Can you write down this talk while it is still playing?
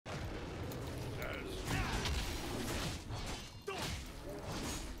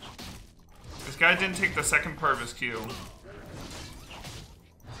guy didn't take the second part of his Q.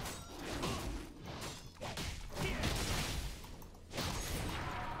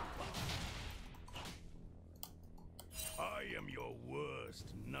 I am your worst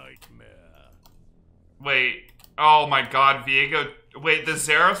nightmare. Wait. Oh my god, Viego. Wait, the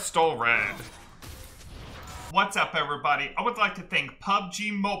Xerath stole red. What's up, everybody? I would like to thank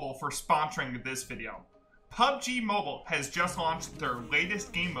PUBG Mobile for sponsoring this video. PUBG Mobile has just launched their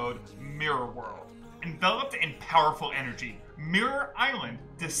latest game mode, Mirror World. Enveloped in powerful energy, Mirror Island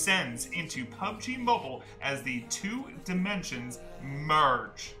descends into PUBG Mobile as the two dimensions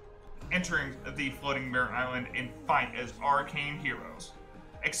merge. Entering the floating Mirror Island and fight as arcane heroes.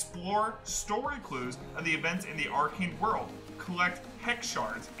 Explore story clues of the events in the arcane world, collect hex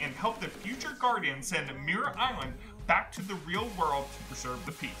shards, and help the future Guardians send Mirror Island back to the real world to preserve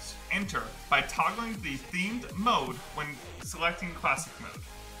the peace. Enter by toggling the themed mode when selecting classic mode.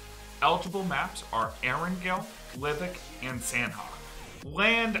 Eligible maps are Erangel, Livik, and Sandhawk.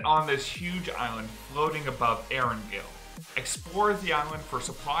 Land on this huge island floating above Erangel. Explore the island for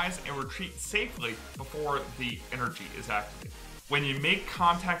supplies and retreat safely before the energy is activated. When you make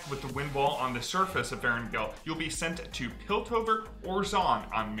contact with the wind wall on the surface of Erangel, you'll be sent to Piltover or Zaun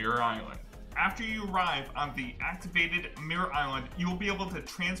on Mirror Island. After you arrive on the activated Mirror Island, you will be able to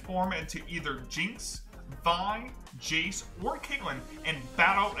transform into either Jinx, Vi, Jace, or Caitlyn and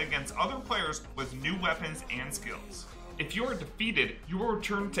battle against other players with new weapons and skills. If you are defeated, you will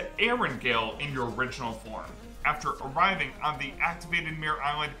return to Erangel in your original form. After arriving on the activated Mirror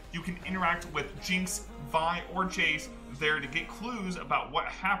Island, you can interact with Jinx, Vi, or Jace there to get clues about what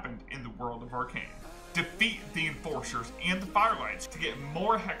happened in the world of Arcane. Defeat the Enforcers and the Firelights to get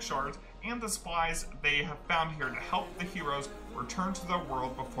more hex shards and the supplies they have found here to help the heroes return to their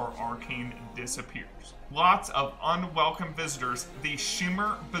world before Arcane disappears. Lots of unwelcome visitors, the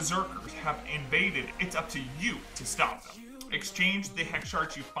Shimmer Berserkers, have invaded. It's up to you to stop them. Exchange the hex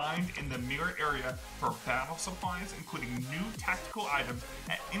shards you find in the mirror area for battle supplies, including new tactical items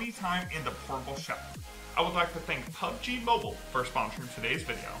at any time in the portable shop. I would like to thank PUBG Mobile for sponsoring today's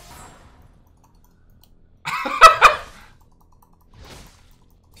video.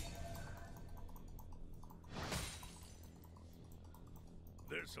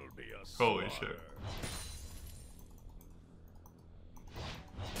 This'll be a Holy slaughter. shit.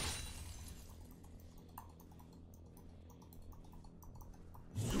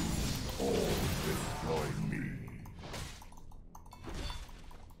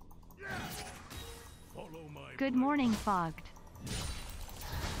 Good morning, Fogged.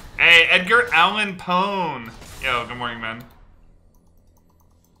 Hey, Edgar Allan Poe. Yo, good morning, man.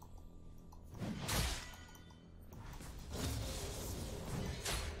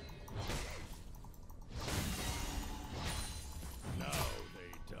 Now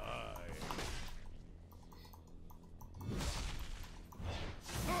they die.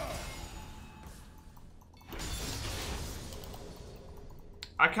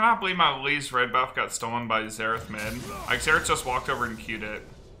 I cannot believe my Lee's red buff got stolen by Xerath mid. Like, Xerath just walked over and queued it.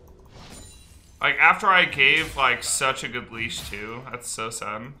 Like, after I gave, like, such a good leash, too. That's so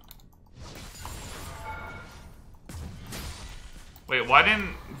sad. Wait, why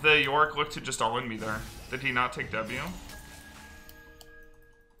didn't the Yorick look to just all-in me there? Did he not take W?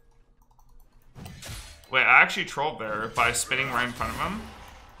 Wait, I actually trolled there by spinning right in front of him.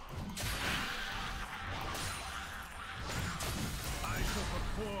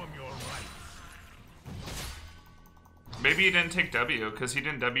 Maybe he didn't take W, because he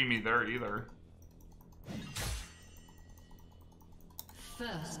didn't W me there either.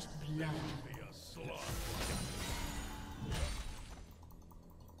 First blood.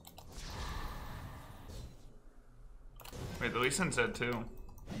 Wait, the Lee Sin's dead too.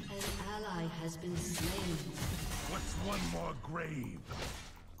 An ally has been slain. What's one more grave?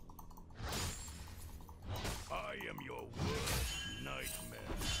 I am your worst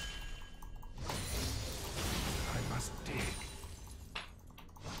nightmare. I must dig.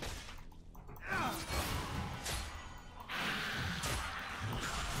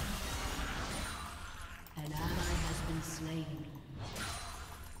 An ally has been slain.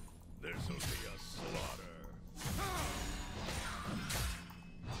 This'll be a slaughter.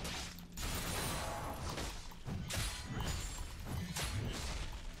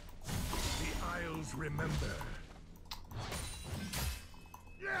 The Isles remember.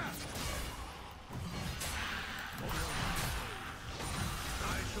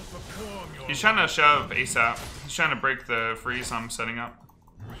 He's trying to shove ASAP. He's trying to break the freeze I'm setting up.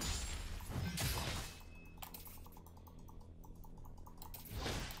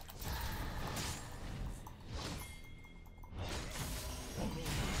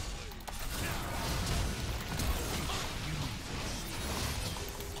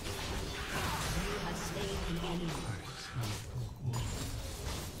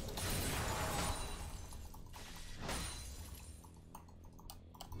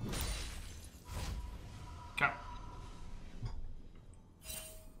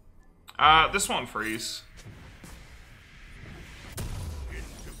 This won't freeze.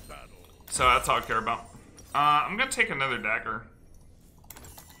 Into battle. So that's all I care about. I'm gonna take another dagger.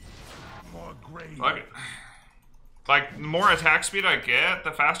 For grave. Fuck it. Like, the more attack speed I get,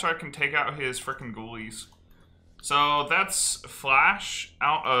 the faster I can take out his frickin' ghoulies. So that's Flash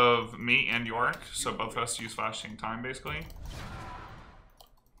out of me and Yorick. So both of us use Flash same time, basically.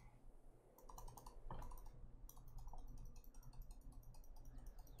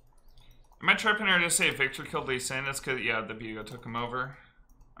 Am I tripping or just say Victor killed Lee Sin? It's because, yeah, the Viego took him over.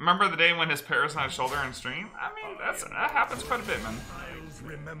 Remember the day when his parrot's on his shoulder in stream? I mean, that happens quite a bit, man. Isles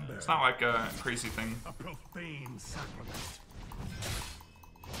remember. It's not like a crazy thing. A profane sacrament.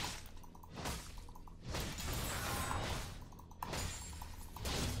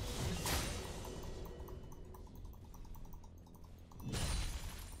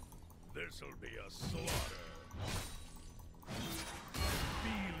 This'll be a slaughter.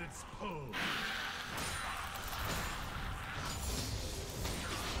 Feel its pull.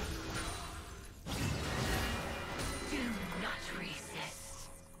 Do not resist.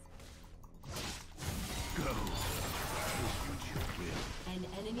 Go. An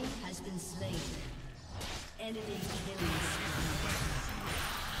enemy has been slain. Enemy killing spree.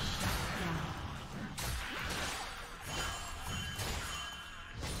 Shut down.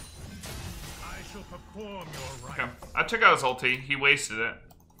 I shall perform your rites. Okay, I took out his ulti. He wasted it.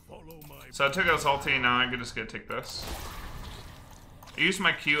 Follow my So I took out his ulti, and now I'm just gonna take this. I used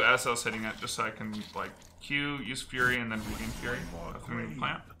my Q as I was hitting it, just so I can, like, Q, use Fury, and then regain Fury. From the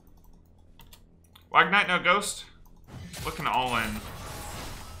plant. Wagnite, no Ghost. Looking all in.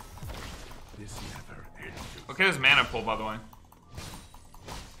 this never ends. Look at his mana pool, by the way.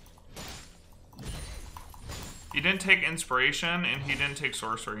 He didn't take Inspiration, and he didn't take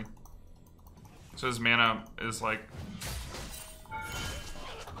Sorcery. So his mana is, like...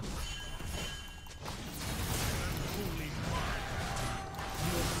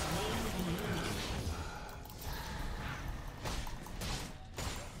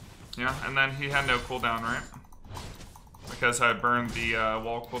 Yeah, and then he had no cooldown, right? Because I burned the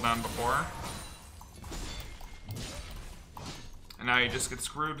wall cooldown before. And now you just get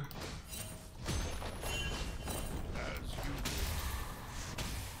screwed.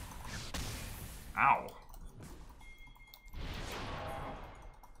 Ow.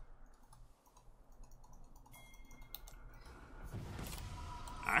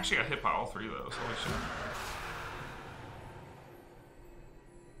 I actually got hit by all three of those. Holy shit.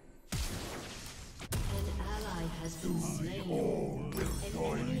 An ally has been slain.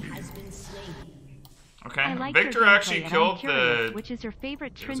 An enemy has been slain. Okay, I like Victor your actually gameplay, and killed I'm curious, the... which is your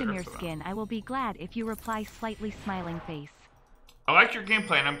favorite Deserve Tryndamere for that. skin? I will be glad if you reply slightly smiling face. I like your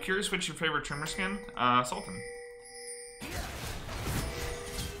gameplay, and I'm curious which your favorite trimmer skin? Sultan.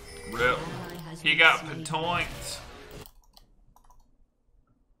 Rip. He got points.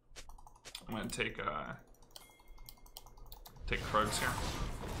 I'm gonna take Krugs here.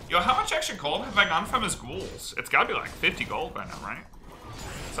 Yo, how much extra gold have I gotten from his ghouls? It's gotta be like 50 gold by now, right?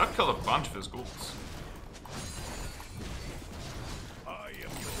 So I've killed a bunch of his ghouls. I am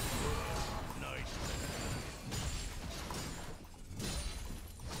your worst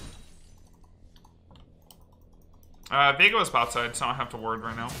nightmare. Viego is bot side, so I don't have to ward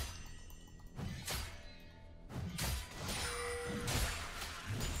right now.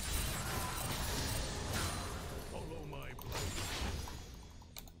 Follow my blade.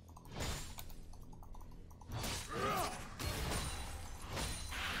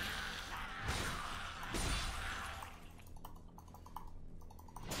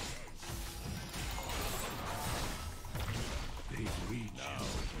 They reach now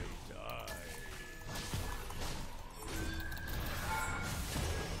they die.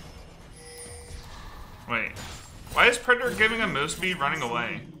 Wait. Why is Predator giving him move speed running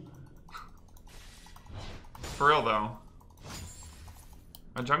away? For real, though.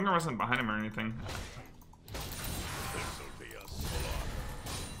 My jungler wasn't behind him or anything. This'll be a slaughter.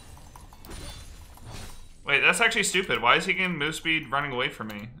 Wait, that's actually stupid. Why is he getting move speed running away from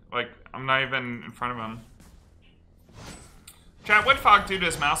me? Like, I'm not even in front of him. Chat, what Fog do to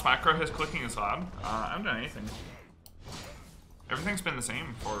his mouse macro? His clicking is loud. I haven't done anything. Everything's been the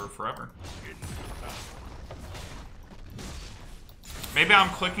same for forever. Maybe I'm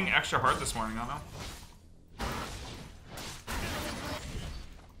clicking extra hard this morning, I don't know.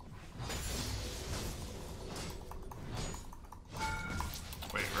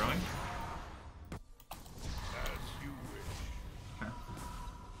 Wait, really? As you wish. Okay.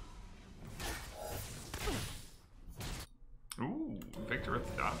 Ooh, Victor with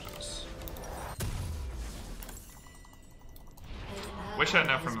the dodges. Wish I had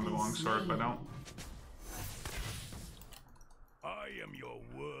enough for another long sword, but I don't. I am your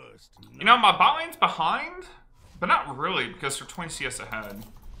worst. You know, my bot lane's behind, but not really because they're 20 CS ahead.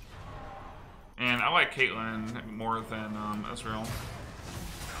 And I like Caitlyn more than Ezreal.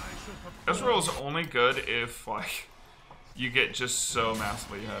 Ezreal is only good if like you get just so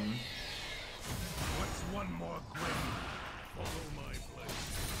massively ahead. What's one more grave? Follow my blade.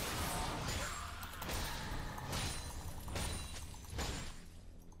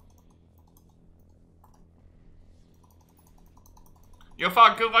 Yo,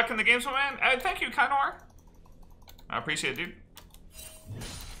 Fog, good luck in the games, my man. Thank you, Kainor. I appreciate it, dude.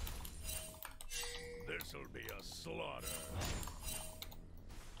 This'll be a slaughter.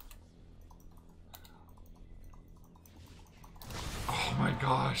 Oh my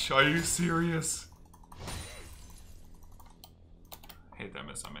gosh, are you serious? Hate that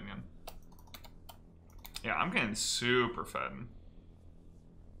miss on minion. Yeah, I'm getting super fed.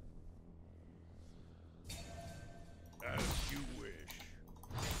 As you wish.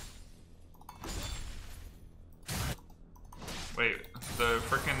 Wait, the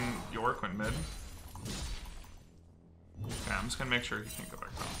frickin' York went mid? Okay, I'm just gonna make sure he can't go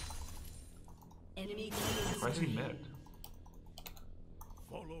back down. Enemy Why is he mid?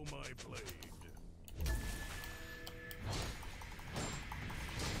 Follow my blade.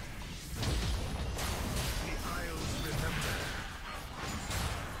 The Isles remember.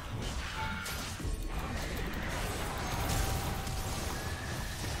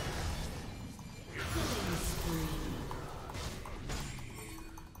 killing spree.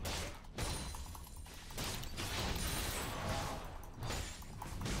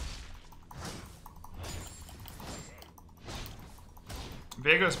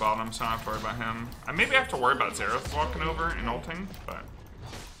 Viego's bottom, so I don't have to worry about him. I maybe have to worry about Xerath walking over and ulting, but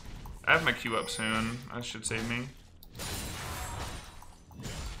I have my Q up soon. That should save me.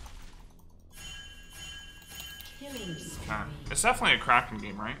 Killing spree. Okay. It's definitely a Kraken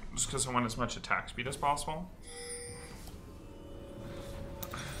game, right? Just because I want as much attack speed as possible.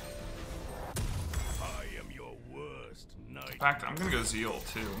 I am your worst nightmare. In fact, I'm gonna go Zeal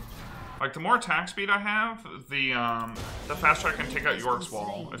too. Like the more attack speed I have, the faster I can take out York's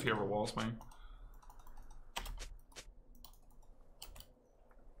wall if he ever walls me.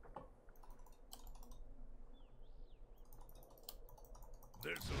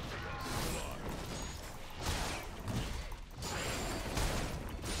 This'll be a slaughter.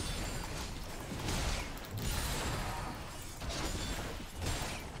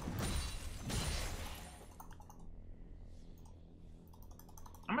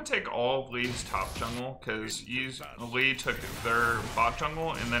 I'm gonna take all of Lee's top jungle because Lee took their bot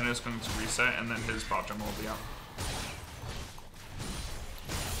jungle and then it's going to reset and then his bot jungle will be up.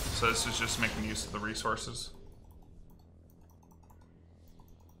 So this is just making use of the resources.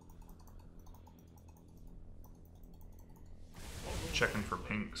 Checking for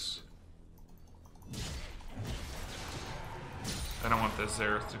pinks. I don't want this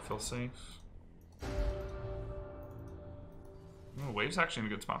Xerath to feel safe. Ooh, Wave's actually in a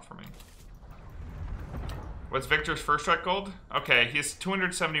good spot for me. What's Victor's first strike gold? Okay, he's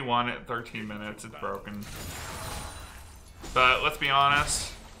 271 at 13 minutes. It's broken. But let's be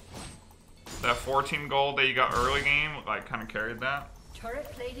honest. That 14 gold that you got early game, like, kind of carried that. Turret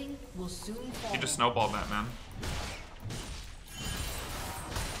plating will soon fall. You just snowballed that, man.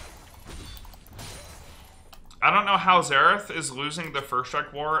 I don't know how Xerath is losing the first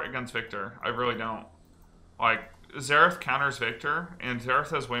strike war against Victor. I really don't. Like, Xerath counters Victor, and Xerath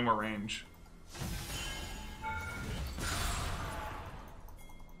has way more range.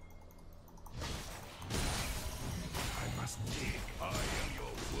 I must dig. I am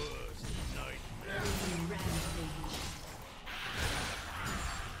your worst nightmare. Rampage.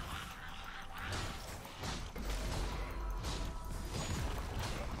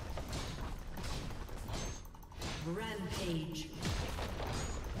 Rampage.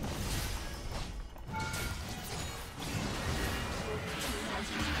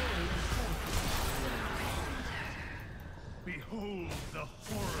 Behold the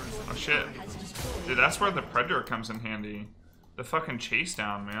horrors Oh shit. Has destroyed. Dude, that's where the Predator comes in handy. The fucking chase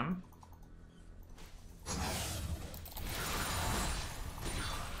down, man.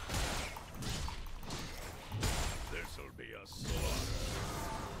 This'll be a slaughter.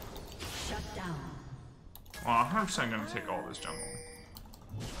 Shut down. Well, I'm 100% gonna take all this jungle.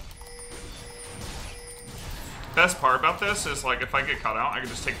 Best part about this is, like, if I get caught out, I can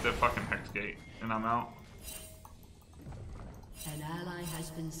just take the fucking Hex Gate, and I'm out. An ally has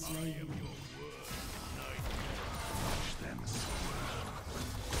been slain. Watch them swirl.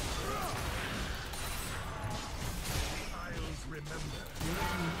 The Isles remember.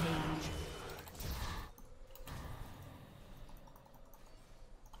 Rampage.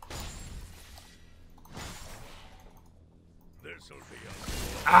 This'll be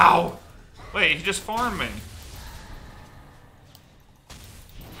a Ow! Wait, he just farmed me.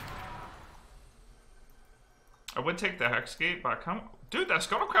 I would take the Hex Gate, but I kind of... Dude, that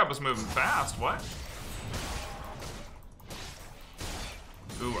Scuttle Crab was moving fast. What?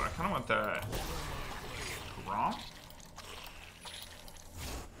 Ooh, I kind of want that... Grom?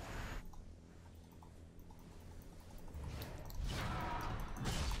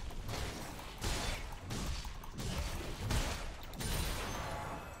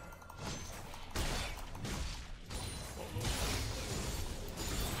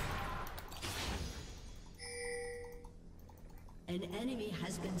 An enemy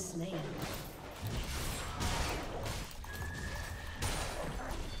has been slain.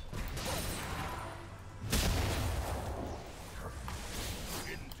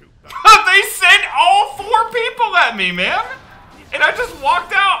 They sent all 4 people at me, man! And I just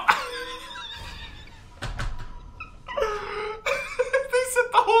walked out! They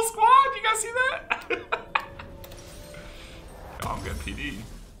sent the whole squad! You guys see that? Oh, I'm good, PD.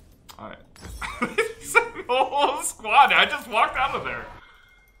 Alright. They sent the whole squad! I just walked out of there!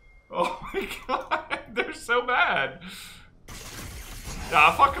 Oh my god, they're so bad! Yeah,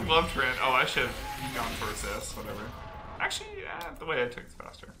 I fucking love Trent. Oh, I should have gone for assist, whatever. Actually, yeah, the way I took is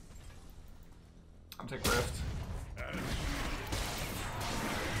faster. I'll take Rift.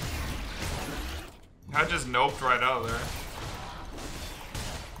 I just noped right out of there.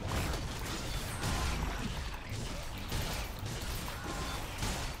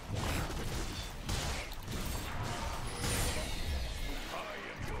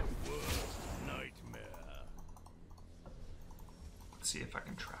 Let's see if I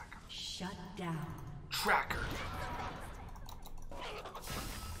can track him. Shut down. Tracker.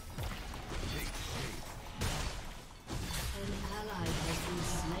 An ally has been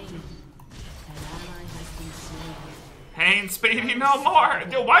slain. An ally has been slain. Ain't Speedy no more.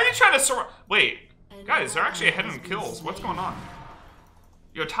 Dude, why are you trying to Wait, guys, they're actually ahead in kills. What's going on?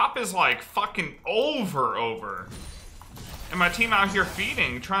 Yo, top is like fucking over. And my team out here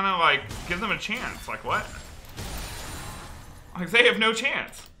feeding, trying to like give them a chance. Like what? Like they have no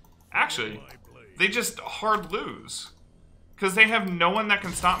chance. Actually, they just hard lose. Because they have no one that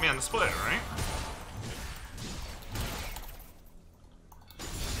can stop me on the split, right?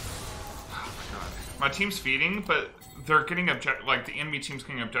 Oh my god. My team's feeding, but they're getting like the enemy team's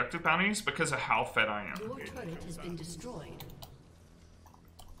getting objective bounties because of how fed I am. Your turret has been destroyed.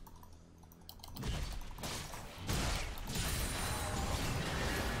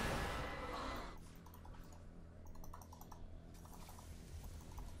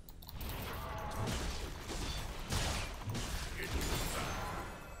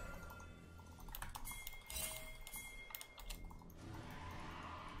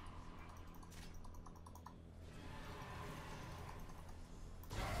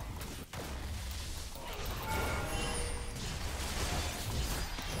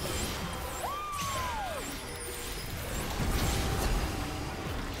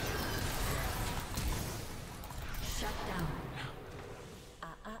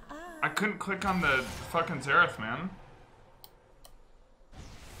 I couldn't click on the fucking Xerath, man.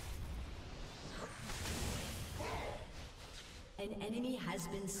 An enemy has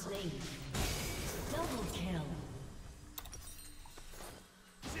been slain. Double kill.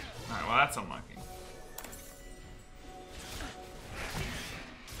 Alright, well that's unlucky.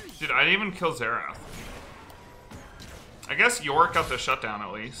 Dude, I didn't even kill Xerath. I guess Yorick got the shutdown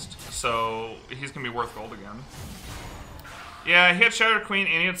at least, so he's gonna be worth gold again. Yeah, he had Shadow Queen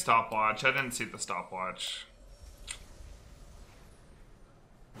and he had Stopwatch. I didn't see the Stopwatch.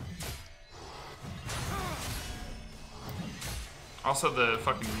 Also, the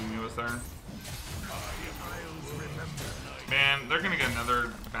fucking Yuumi was there. Man, they're gonna get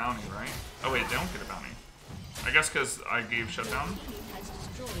another bounty, right? Oh wait, they don't get a bounty. I guess because I gave shutdown.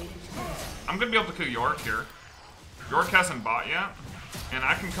 I'm gonna be able to kill Yorick here. Yorick hasn't bought yet, and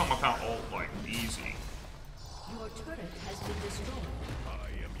I can kill him without ult, like, easy. Your turret has been destroyed.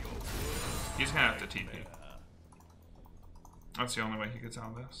 He's gonna have to TP. That's the only way he gets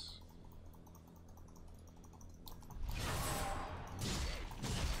out of this.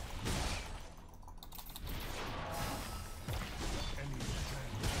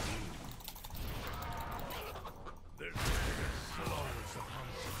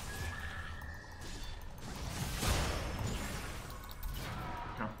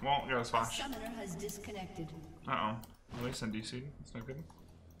 Okay, well, yeah, it's flash. Summoner has disconnected. Uh-oh. At least in DC. That's no good.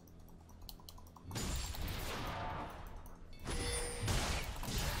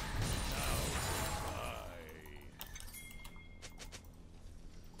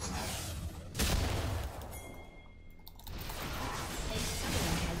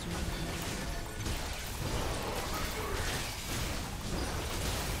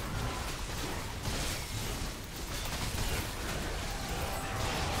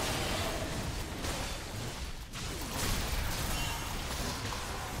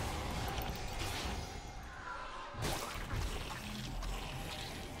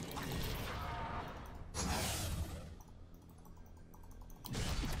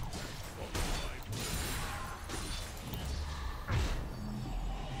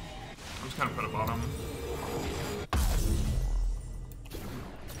 gonna put a bottom.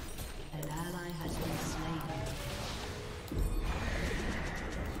 An ally has been slain.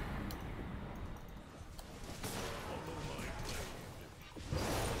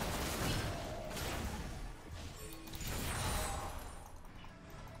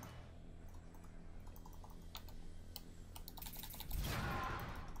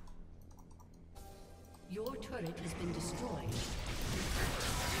 Your turret has been destroyed.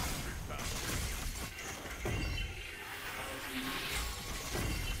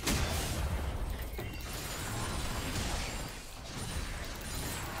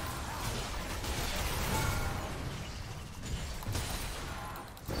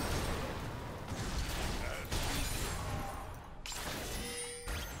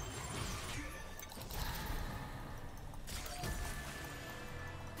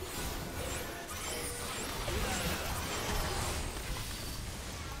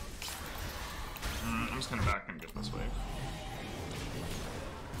 I'm just gonna back and get this wave.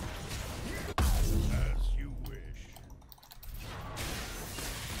 As you wish.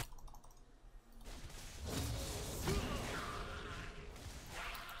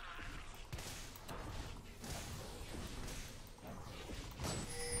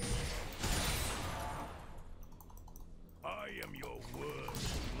 I am your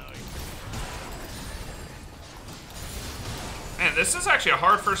worst nightmare. Man, this is actually a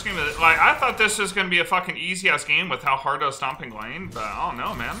hard first game. Like, I thought this was gonna be a fucking easy ass game with how hard I was stomping lane, but I don't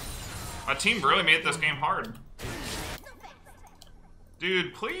know, man. My team really made this game hard.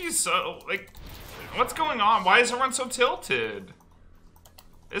 Dude, please, like, what's going on? Why is everyone so tilted?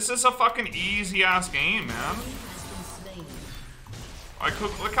 This is a fucking easy ass game, man. Has been slain. Like,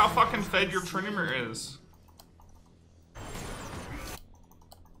 look how fucking fed your Trimmer is.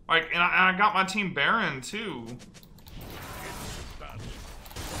 Like, and I got my team Baron too.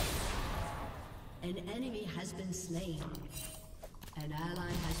 An enemy has been slain. An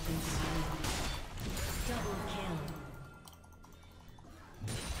ally has been slain. Double kill.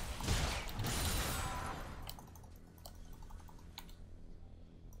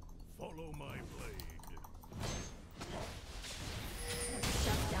 Follow my blade.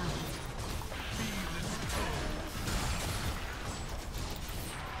 Shut down.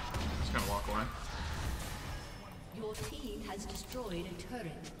 Just gonna walk away. Your team has destroyed a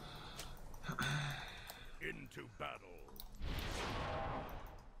turret. Into battle.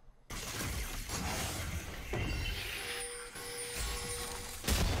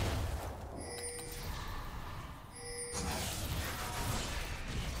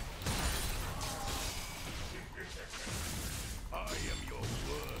 I am your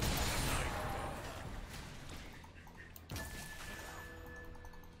worst nightmare.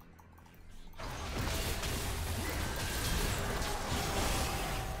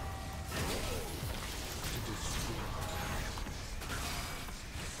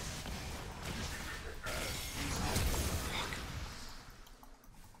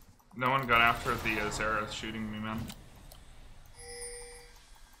 No one got after the Xerath shooting me, man.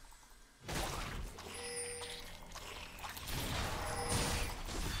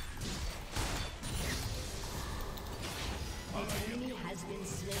 An enemy has been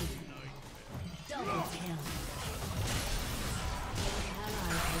slain. Double kill. An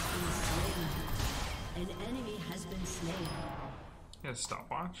ally has been slain. An enemy has been slain. He has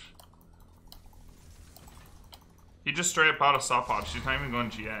stopwatch. He just straight up bought a stopwatch. He's not even going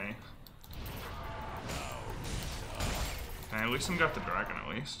GA. Okay, at least I got the dragon at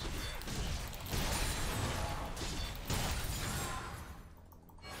least.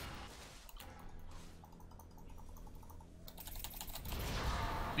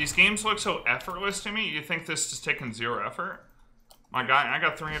 These games look so effortless to me. You think this is taking zero effort? My guy, I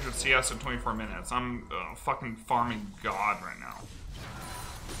got 300 CS in 24 minutes. I'm fucking farming God right now.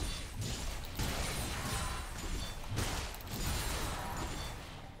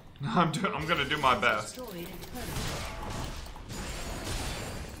 I'm gonna do my best. Destroyed a turret.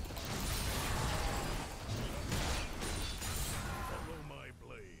 Follow my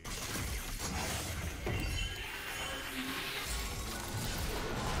blade.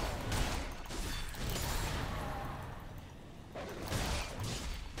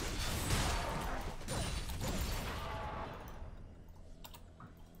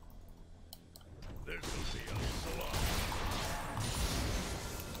 This will be a slaughter.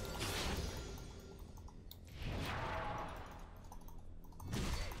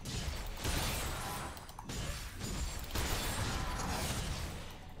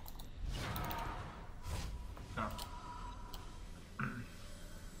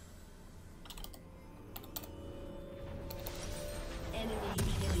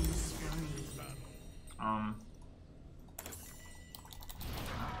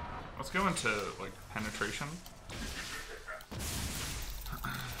 Let's go into, like, penetration.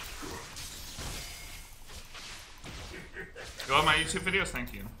 Go on my YouTube videos,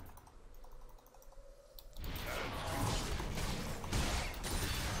 thank you.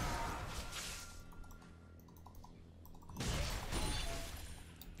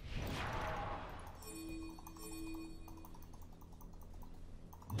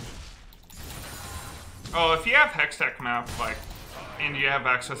 Oh, if you have Hextech map, like, and you have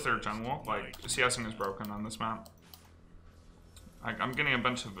access to their jungle, like, CSing is broken on this map. I'm getting a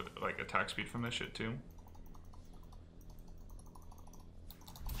bunch of, like, attack speed from this shit, too.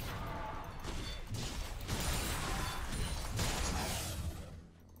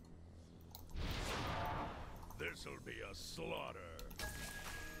 This'll be a slaughter.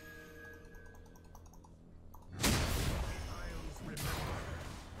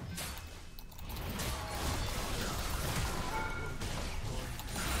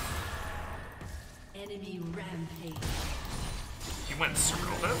 Enemy rampage. He went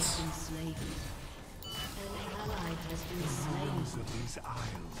Circlevis? Been slain. An ally has been slain. Of these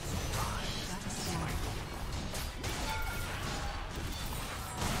isles.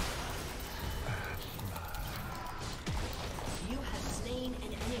 You have slain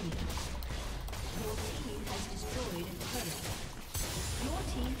an enemy. Your team has destroyed a turret. Your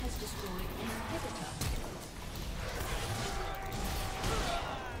team has destroyed an inhibitor.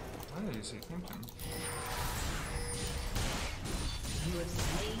 What is he thinking? You have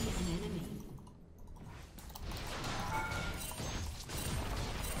slain an enemy.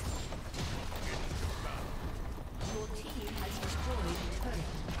 Your team has destroyed a turret.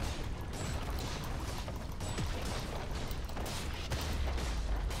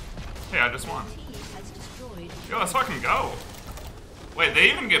 Hey, I just won. Your team has destroyed a Yo, let's fucking go. Wait,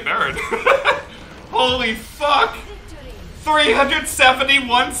 they even get buried. Holy fuck! victory.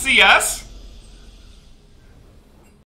 371 CS?